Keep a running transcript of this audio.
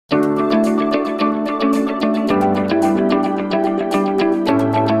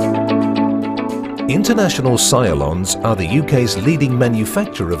International Syalons are the UK's leading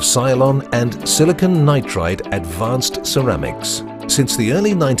manufacturer of Syalon and silicon nitride advanced ceramics. Since the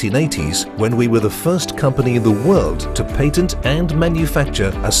early 1980s, when we were the first company in the world to patent and manufacture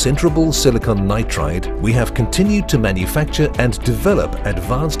a sinterable silicon nitride, we have continued to manufacture and develop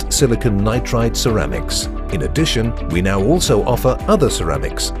advanced silicon nitride ceramics. In addition, we now also offer other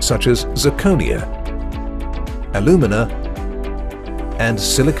ceramics such as zirconia, alumina and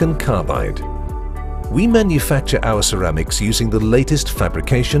silicon carbide. We manufacture our ceramics using the latest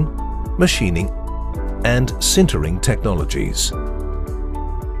fabrication, machining and sintering technologies.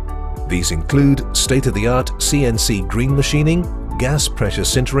 These include state-of-the-art CNC green machining, gas pressure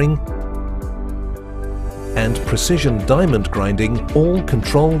sintering and precision diamond grinding, all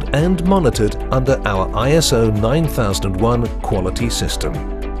controlled and monitored under our ISO 9001 quality system.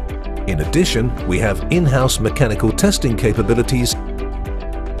 In addition, we have in-house mechanical testing capabilities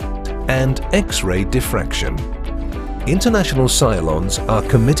and X-ray diffraction. International Syalons are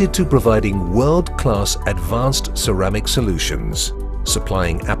committed to providing world-class advanced ceramic solutions,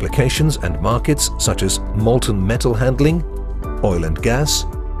 supplying applications and markets such as molten metal handling, oil and gas,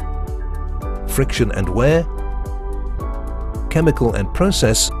 friction and wear, chemical and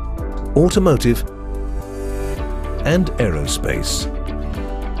process, automotive and aerospace.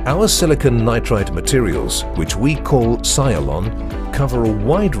 Our silicon nitride materials, which we call Syalon, cover a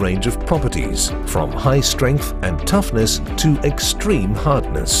wide range of properties, from high strength and toughness to extreme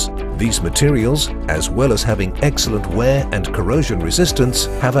hardness. These materials, as well as having excellent wear and corrosion resistance,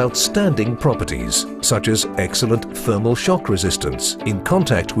 have outstanding properties, such as excellent thermal shock resistance in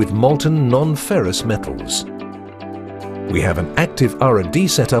contact with molten non-ferrous metals. We have an active R&D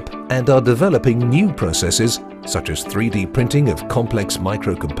setup and are developing new processes such as 3D printing of complex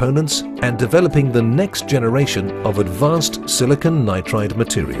micro-components and developing the next generation of advanced silicon nitride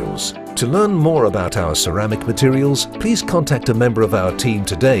materials. To learn more about our ceramic materials, please contact a member of our team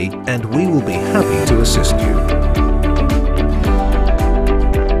today and we will be happy to assist you.